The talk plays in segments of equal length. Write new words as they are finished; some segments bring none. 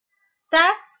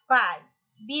5.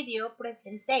 Video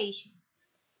presentation.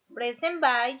 Present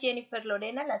by Jennifer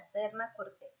Lorena Lacerna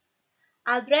Cortés.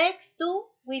 Addressed to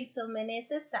Wilson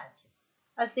Meneses Sánchez.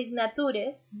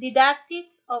 Asignature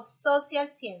Didactics of Social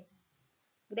Sciences.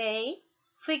 Grade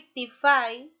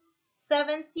 55,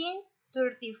 17,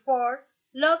 34,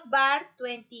 Log Bar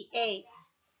 28.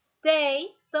 Day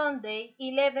Sunday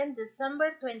 11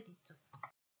 December 22.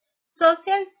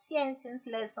 Social Sciences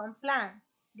Lesson Plan.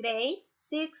 Grade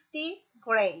 60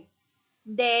 grade.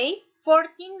 Day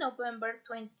 14 November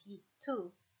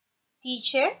 22.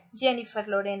 Teacher Jennifer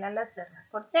Lorena Lacerna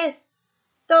Cortés.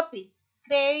 Topic: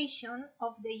 Creation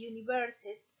of the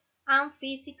University and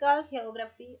Physical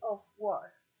Geography of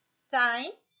World.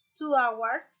 Time 2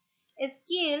 hours.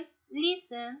 Skill: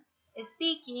 listen,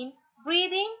 speaking,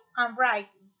 reading, and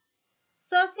writing.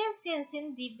 Social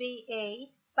Sciences DBA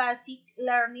Basic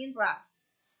Learning Wrap.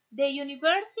 The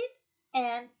University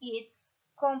and its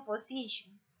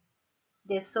composition.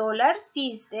 The solar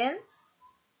system,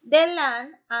 the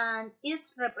land and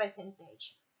its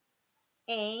representation.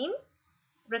 Aim: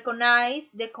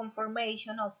 recognize the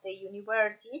conformation of the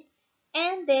universe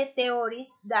and the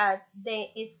theories that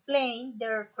they explain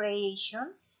their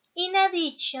creation, in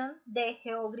addition the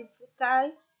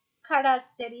geographical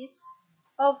characteristics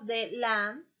of the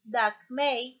land that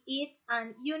make it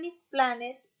an unique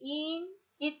planet in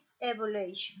its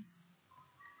evolution.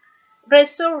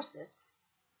 Resources: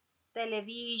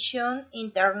 television,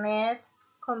 internet,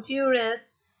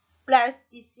 computers,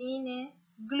 plasticine,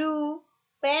 glue,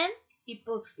 pen y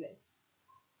puzzles.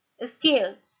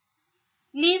 Skills: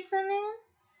 listening.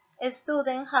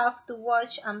 Students have to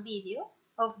watch a video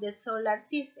of the solar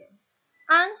system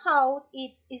and how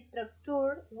it's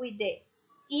structured with the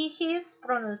his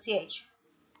pronunciation.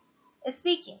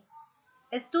 Speaking: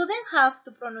 students have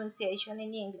to pronunciation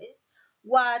in English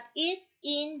what is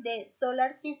in the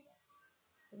solar system.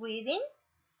 Reading: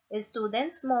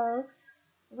 students must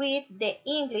read the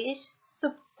English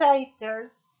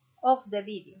subtitles of the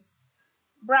video.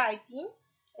 Writing: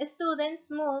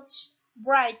 students must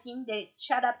write the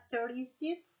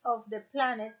characteristics of the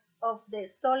planets of the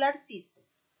solar system.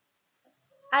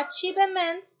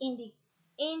 Achievements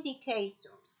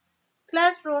indicators.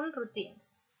 Classroom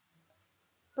routines.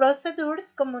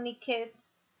 Procedures communicate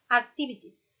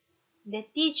activities. The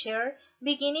teacher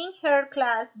beginning her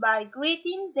class by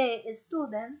greeting the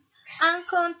students and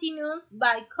continues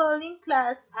by calling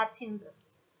class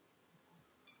attendance.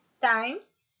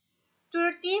 Times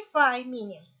 35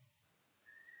 minutes.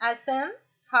 Accent: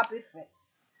 happy face.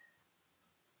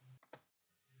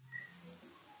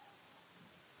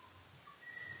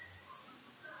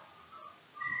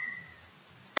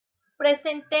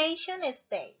 Presentation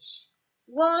stage.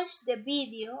 Watch the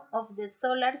video of the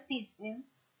solar system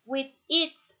with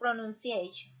its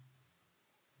pronunciation.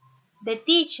 The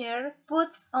teacher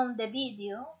puts on the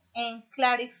video and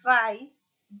clarifies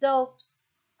doubts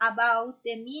about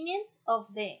the meanings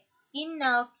of the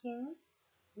innocuous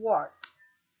words.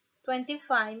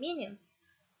 25 minutes.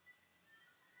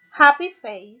 Happy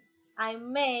face. I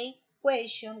make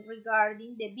questions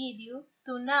regarding the video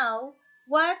to know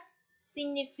what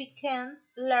significant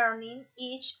learning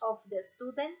each of the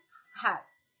students had.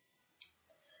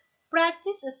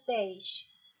 Practice stage.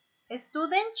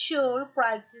 Students should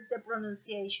practice the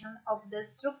pronunciation of the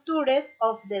structure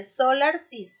of the solar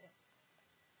system.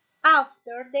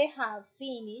 After they have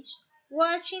finished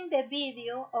watching the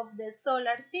video of the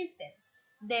solar system,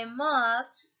 they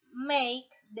must make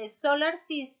the solar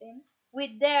system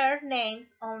with their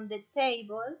names on the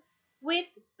table with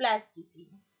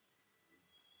plasticine.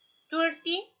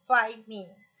 35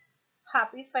 minutes.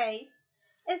 Happy face.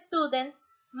 Students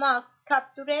must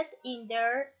capture in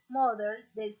their model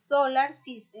the solar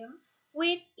system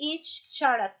with each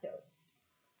character.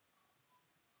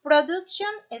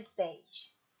 Production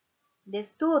stage. The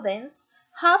students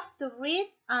have to read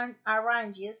and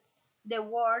arrange the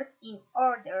words in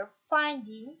order,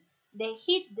 finding the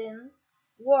hidden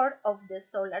word of the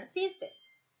solar system.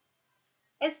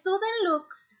 A student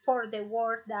looks for the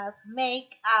words that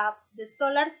make up the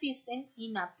solar system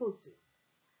in a puzzle.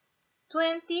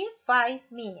 25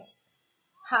 minutes.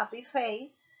 Happy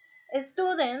face.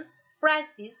 Students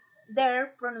practice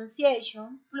their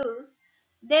pronunciation, plus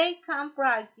they can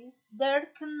practice their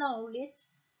knowledge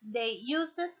they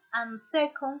use it and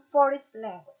second for its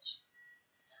language.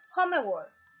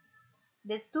 Homework.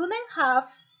 The students have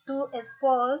to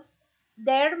expose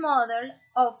their model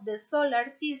of the solar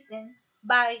system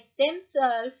by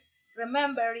themselves,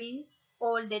 remembering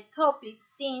all the topics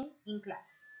seen in class.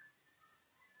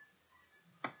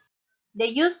 The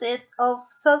usage of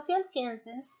social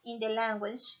sciences in the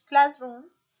language classrooms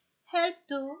help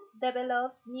to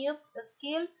develop new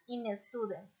skills in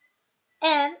students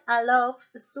and allow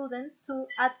students to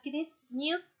acquire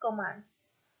new commands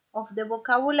of the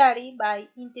vocabulary by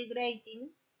integrating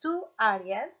two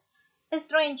areas.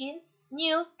 Strengthening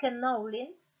new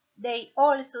knowledge, they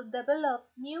also develop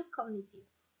new cognitive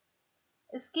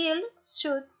skills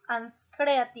such as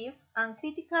creative and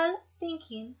critical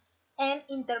thinking and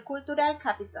intercultural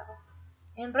capital.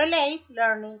 In relate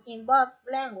learning involves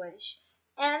language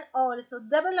and also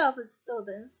develops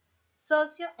students'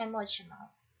 socio-emotional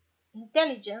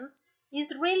intelligence.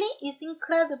 Is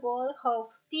incredible how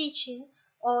teaching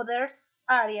others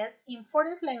areas in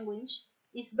foreign language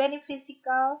is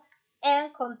beneficial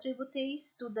and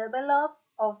contributes to develop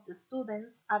of the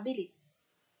students' abilities.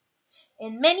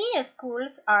 And many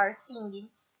schools are seeing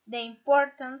the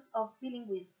importance of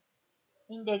bilingualism.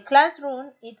 In the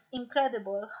classroom, it's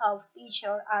incredible how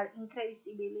teachers are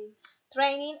increasingly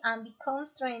training and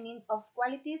becomes training of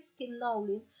quality skill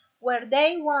knowledge where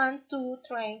they want to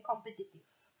train competitive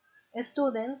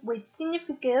students with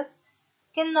significant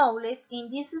knowledge in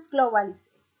this globalized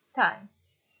time.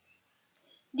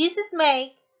 This is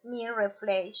make me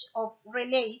reflect of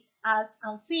relays as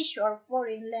a future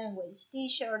foreign language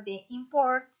teacher the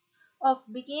importance of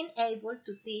being able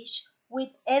to teach with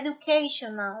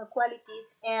educational quality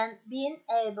and being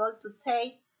able to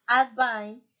take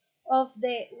advantage of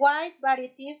the wide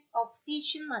variety of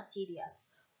teaching materials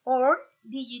or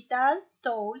digital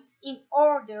tools in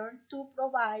order to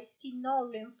provide key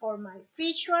knowledge for my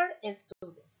future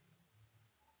students.